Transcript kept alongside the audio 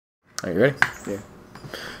Are you ready? Yeah.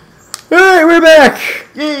 Alright, we're back!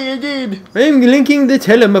 Yeah, I did. I'm linking the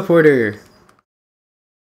teleporter.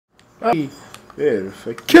 Come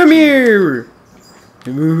here!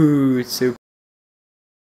 Ooh, it's so...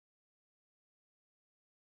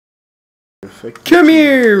 Come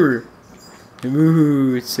here!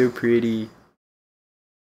 Ooh, it's so pretty.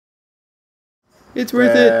 It's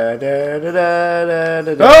worth it.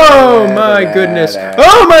 Oh my goodness!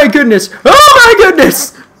 Oh my goodness! Oh my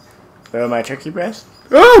goodness! Oh, my turkey breast?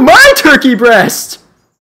 Oh, my turkey breast!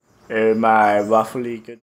 Oh, my waffly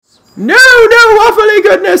goodness. No, waffly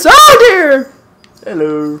goodness! Oh dear!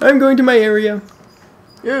 Hello. I'm going to my area.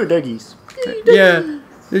 Oh, doggies. Yeah,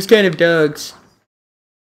 there's kind of dogs.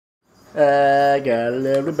 I got a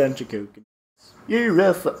little bunch of coconuts. You're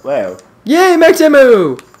rough. Wow. Yay,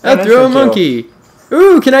 Maximo! I'll throw a monkey.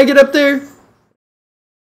 Ooh, can I get up there?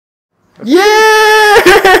 Yay!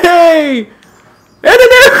 And a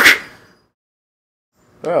nuke!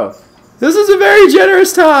 Oh. This is a very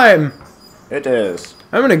generous time. It is.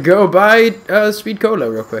 I'm gonna go buy Speed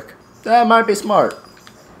Cola real quick. That might be smart.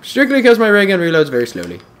 Strictly because my ray gun reloads very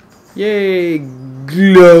slowly. Yay,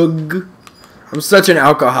 glug. I'm such an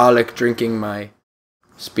alcoholic drinking my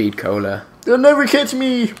Speed Cola. They'll never catch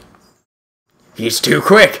me. He's too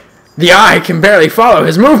quick. The eye can barely follow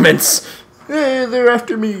his movements. Hey, they're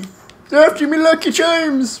after me. They're after me, Lucky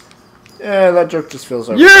Charms. Yeah, that joke just feels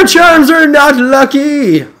like... Your charms are not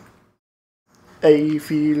lucky. I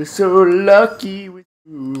feel so lucky with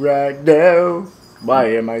you right now.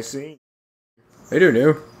 Why am I singing? I don't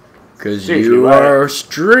know. Because Seriously, you why? are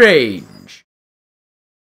strange.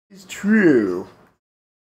 It's true.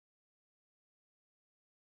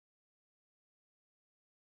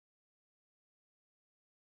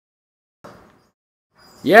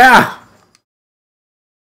 Yeah.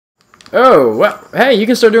 Oh, well, hey, you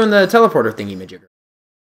can start doing the teleporter thingy, majigger.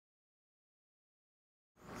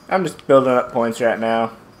 I'm just building up points right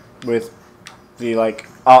now with the, like,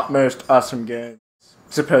 most awesome guns,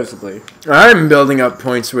 supposedly. I'm building up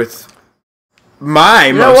points with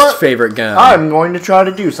my most favorite gun. I'm going to try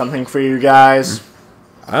to do something for you guys.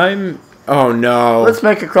 Oh no. Let's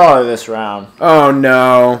make a crawler this round. Oh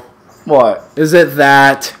no. What? Is it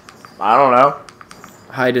that? I don't know.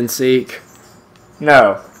 Hide and seek?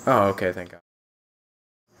 No. Oh, okay, thank God.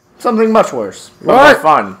 Something much worse. What? More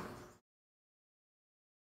fun.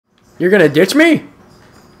 You're gonna ditch me?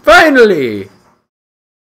 Finally!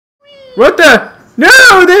 What the?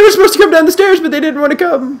 No! They were supposed to come down the stairs, but they didn't want to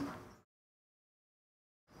come.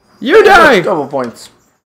 You die! Double points.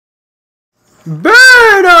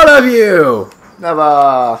 Burn, all of you! Never.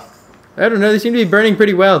 I don't know, they seem to be burning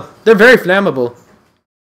pretty well. They're very flammable.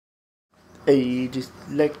 I just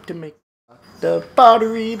like to make the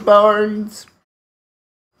pottery barns.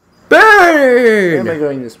 Why am I Burn!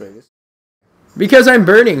 going this way? Because I'm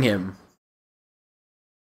burning him.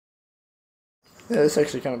 Yeah, this is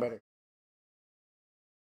actually kind of better.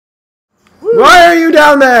 Why are you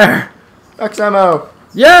down there? X ammo.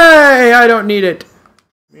 Yay! I don't need it.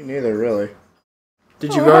 Me neither, really.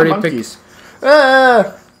 Did you already pick? monkeys?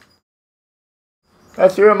 Ah! I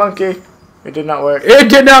threw a monkey. It did not work. It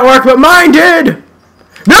did not work, but mine did!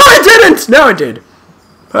 No, it didn't! No, it did.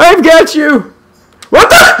 I've got you. What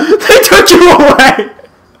the? They took you away!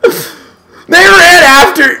 They ran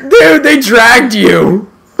after... Dude, they dragged you!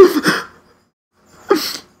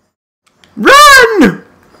 Run!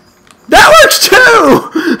 That works too!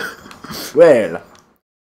 Well.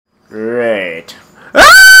 Great.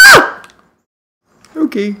 Ah!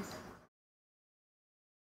 Okay.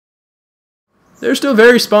 They're still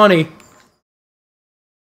very spawny.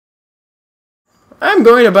 I'm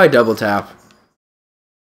going to buy double tap.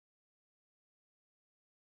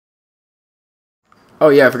 Oh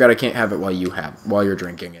yeah, I forgot I can't have it while you're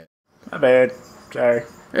drinking it. My bad. Sorry.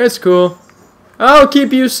 It's cool. I'll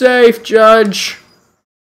keep you safe, Judge.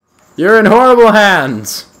 You're in horrible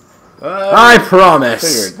hands. I promise.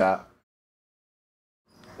 Figured that.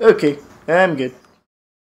 Okay, I'm good.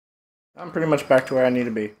 I'm pretty much back to where I need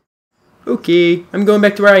to be. Okay, I'm going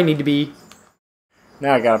back to where I need to be.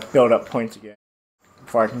 Now I gotta build up points again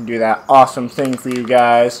before I can do that awesome thing for you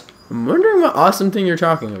guys. I'm wondering what awesome thing you're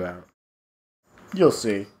talking about. You'll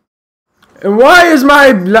see. And why is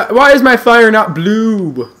my fire not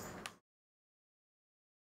blue?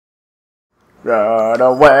 Run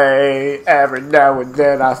away. Every now and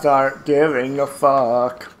then I start giving a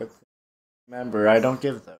fuck. But remember, I don't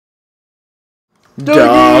give them.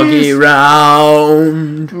 Doggy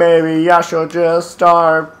round. Maybe I should just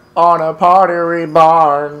start on a pottery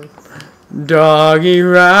barn. Doggy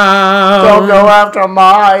round. Don't go after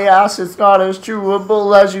my ass, it's not as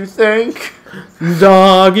chewable as you think.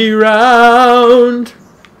 Doggy round.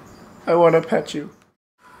 I want to pet you.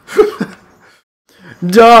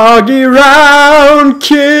 Doggy round,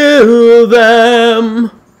 kill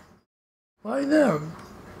them. Why them?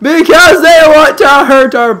 Because they want to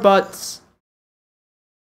hurt our butts.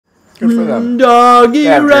 Good for them. Doggy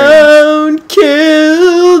round,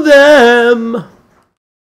 kill them.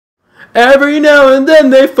 Every now and then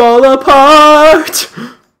they fall apart.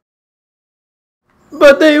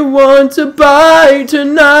 But they want to bite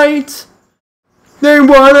tonight. They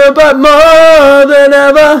want to bite more than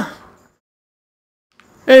ever.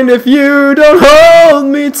 And if you don't hold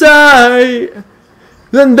me tight,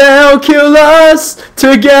 then they'll kill us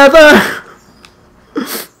together.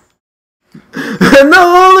 And they'll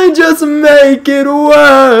only just make it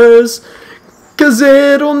worse, 'cause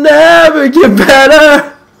it'll never get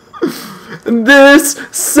better. This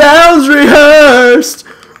sounds rehearsed,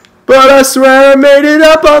 but I swear I made it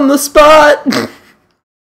up on the spot.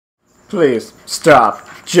 Please, stop.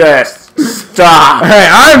 Just stop. Hey,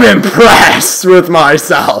 I'm impressed with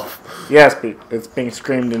myself. Yes, it's being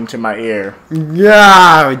screamed into my ear.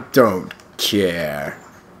 Yeah, I don't care.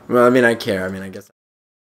 Well, I mean, I care. I mean, I guess.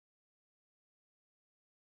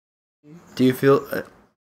 Do you feel...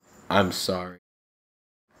 I'm sorry.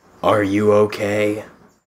 Are you okay?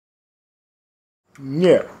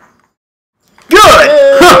 Yeah. Good!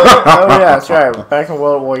 Oh yeah, that's right. Back in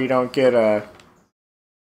World War, you don't get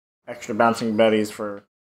extra bouncing buddies for...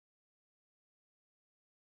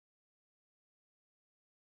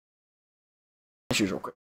 Issues real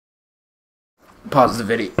quick. Pause the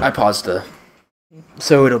video. I paused the...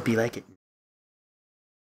 So it'll be like it.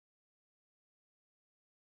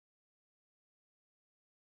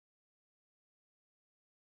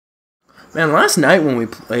 Man, last night when we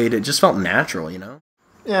played, it just felt natural, you know?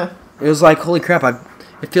 Yeah. It was like, holy crap,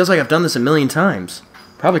 it feels like I've done this a million times.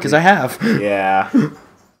 Probably because I have. Yeah.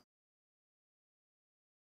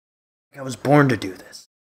 I was born to do this.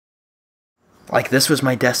 Like this was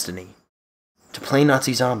my destiny. To play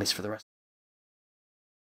Nazi zombies for the rest.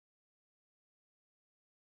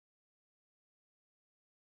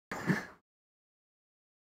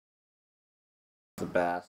 The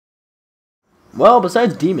best. Well,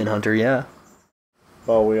 besides Demon Hunter, yeah.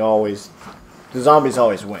 Well, the zombies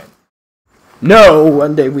always win. No,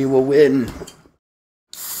 one day we will win.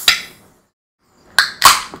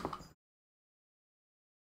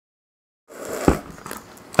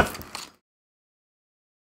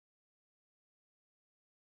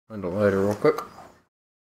 Find a lighter real quick.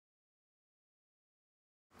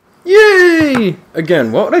 Yay!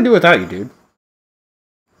 Again, what would I do without you, dude?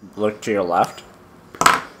 Look to your left.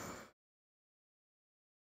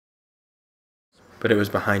 But it was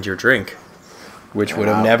behind your drink. Which would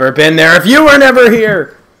have never been there if you were never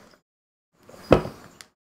here!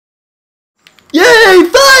 Yay!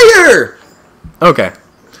 Fire! Okay.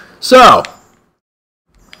 So.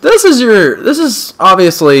 This is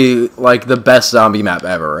obviously, like, the best zombie map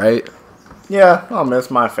ever, right? Yeah,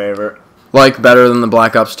 it's my favorite. Like, better than the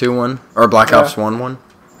Black Ops 2 one? Or Black Ops 1 one?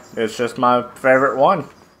 It's just my favorite one.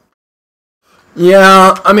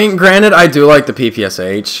 Yeah, I mean, granted, I do like the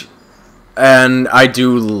PPSH. And I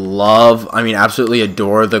do absolutely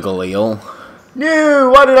adore the Galil. No,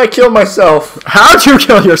 why did I kill myself? How'd you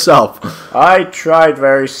kill yourself? I tried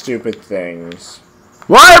very stupid things.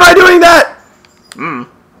 Why am I doing that?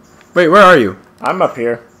 Wait, where are you? I'm up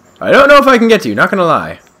here. I don't know if I can get to you, not gonna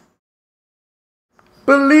lie.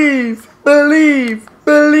 Believe, believe,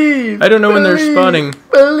 believe. I don't know when they're spawning.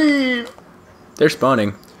 Believe. They're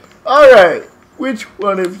spawning. Alright, which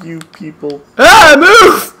one of you people? Ah,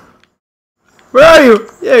 move! Where are you?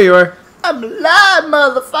 Yeah, you are. I'm alive,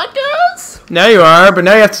 motherfuckers! Now you are, but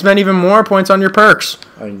now you have to spend even more points on your perks.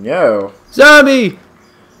 I know. Zombie!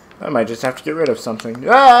 I might just have to get rid of something.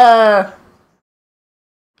 Ah!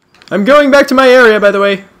 I'm going back to my area, by the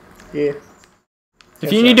way. Yeah.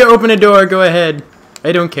 If you need to open a door, go ahead.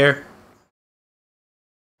 I don't care.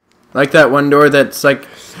 Like that one door that's like...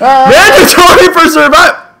 Mandatory for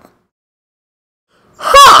survival!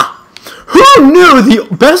 Huh! Who knew the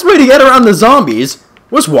best way to get around the zombies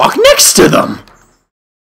was walk next to them?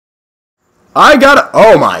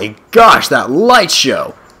 Oh my gosh, that light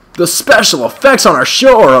show. The special effects on our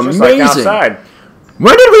show are amazing. Just like outside.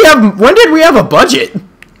 When did we have a budget?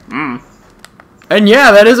 And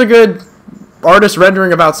yeah, that is a good artist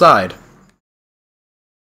rendering of outside.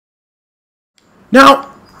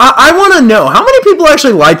 Now, I want to know, how many people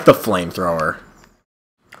actually like the flamethrower?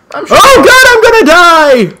 I'm sure. Oh god, I'm gonna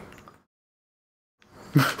die!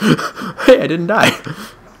 Hey, I didn't die.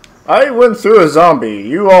 I went through a zombie.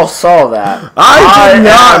 You all saw that. I did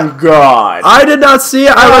not. am God. I did not see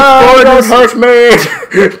it. I look forward Don't hurt me.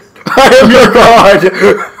 I am your God.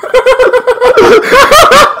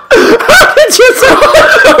 How did you say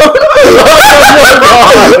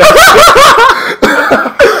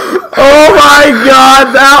Oh my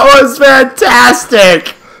God, that was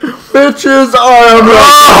fantastic. Bitches, I am your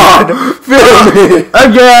God. Feel me.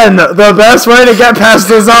 Again, the best way to get past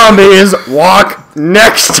the zombie is walk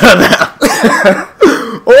next to them.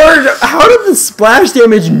 Or how did the splash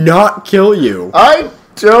damage not kill you? I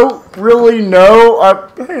don't really know.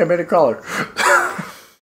 Hey, I made a collar.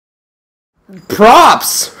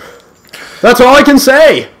 Props. That's all I can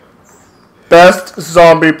say. Best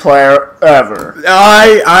zombie player ever.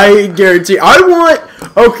 I guarantee.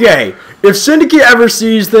 Okay, if Syndicate ever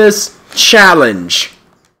sees this, challenge.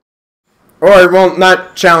 Or, well,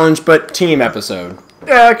 not challenge, but team episode.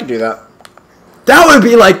 Yeah, I could do that. That would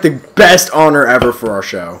be like the best honor ever for our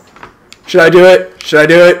show. Should I do it? Should I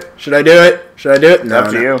do it? Should I do it? Should I do it? No, Up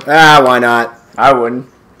to you. Why not? I wouldn't.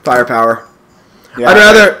 Firepower. Yeah, I'd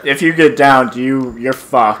rather... If you get down, you're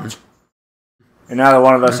fucked. And neither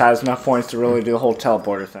one of us has enough points to really do the whole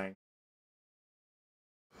teleporter thing.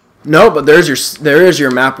 No, but there is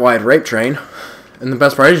your map-wide rape train. And the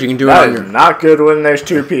best part is you can do it on your... not good when there's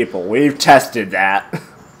two people. We've tested that.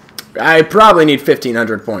 I probably need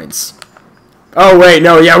 1,500 points. Oh, wait,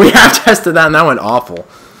 no, yeah, we have tested that, and that went awful.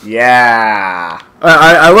 Yeah.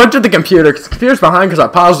 I looked at the computer, because the computer's behind because I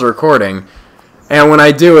paused the recording. And when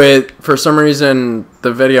I do it, for some reason,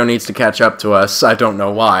 the video needs to catch up to us. I don't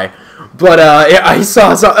know why. But, I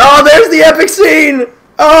saw some... Oh, there's the epic scene!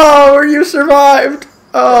 Oh, where you survived!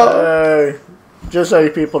 Oh. Just so you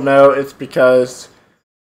people know, it's because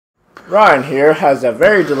Ryan here has a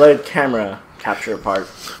very delayed camera capture part.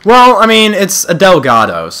 Well, I mean, it's a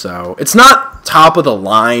Delgado, so... It's not top of the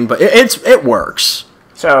line, but it works.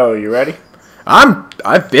 So, you ready?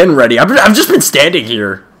 I've been ready. I've just been standing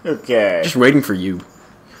here. Okay. Just waiting for you.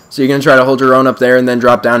 So you're going to try to hold your own up there and then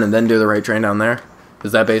drop down and then do the right train down there?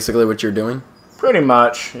 Is that basically what you're doing? Pretty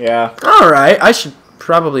much, yeah. Alright, I should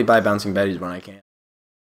probably buy Bouncing Betties when I can.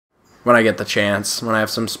 When I get the chance, when I have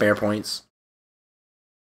some spare points.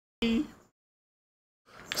 So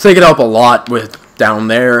they could help a lot with down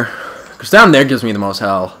there. Because down there gives me the most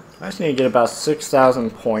hell. I just need to get about 6,000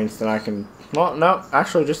 points, then I can... Well, no,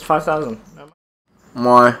 actually just 5,000.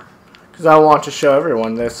 Why? Because I want to show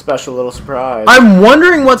everyone this special little surprise. I'm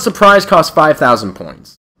wondering what surprise costs 5,000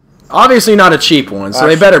 points. Obviously not a cheap one, so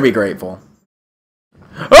they better be grateful.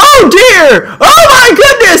 Oh dear! Oh my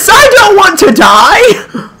goodness! I don't want to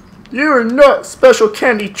die! You are not special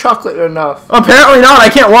candy chocolate enough. Apparently not. I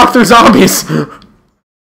can't walk through zombies.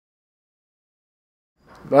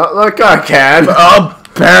 Not like I can.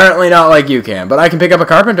 Apparently not like you can, but I can pick up a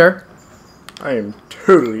carpenter. I am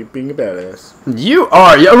totally being a badass. You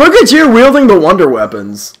are. Yeah, look at you wielding the wonder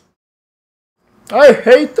weapons. I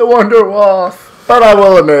hate the Wonder Waff. But I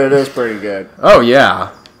will admit it is pretty good. Oh,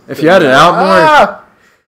 yeah. If you had it out more...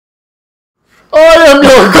 I am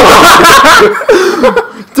your god!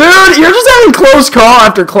 Dude, you're just having close call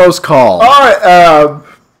after close call. I am.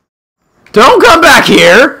 Don't come back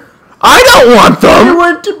here. I don't want them. I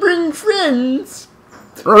want to bring friends.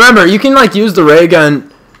 Remember, you can, like, use the ray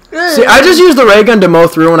gun. See, I just use the ray gun to mow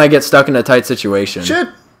through when I get stuck in a tight situation. Shit.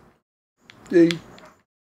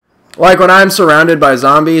 Like when I'm surrounded by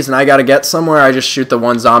zombies and I gotta get somewhere, I just shoot the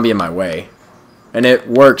one zombie in my way. And it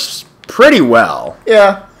works pretty well.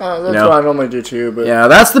 Yeah, that's what I normally do too. But yeah,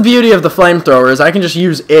 that's the beauty of the flamethrower, is I can just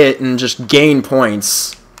use it and just gain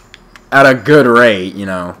points at a good rate, you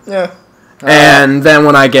know. Yeah. And then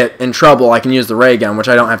when I get in trouble, I can use the ray gun, which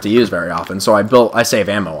I don't have to use very often, so I save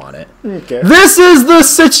ammo on it. Okay. This is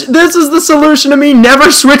the solution to me never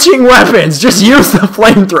switching weapons. Just use the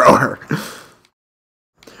flamethrower.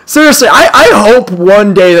 Seriously, I hope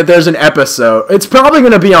one day that there's an episode, it's probably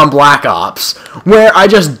going to be on Black Ops, where I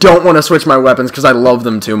just don't want to switch my weapons because I love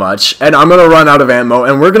them too much, and I'm going to run out of ammo,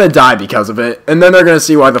 and we're going to die because of it, and then they're going to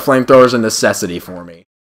see why the flamethrower is a necessity for me.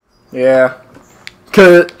 Yeah.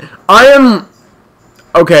 Because I am...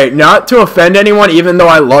 Okay, not to offend anyone, even though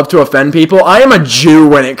I love to offend people, I am a Jew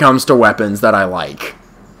when it comes to weapons that I like.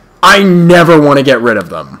 I never want to get rid of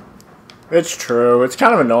them. It's true. It's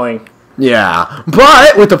kind of annoying. Yeah,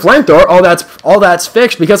 but with the flamethrower, all that's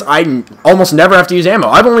fixed because I almost never have to use ammo.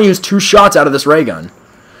 I've only used 2 shots out of this ray gun.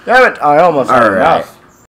 Damn it! I almost had enough.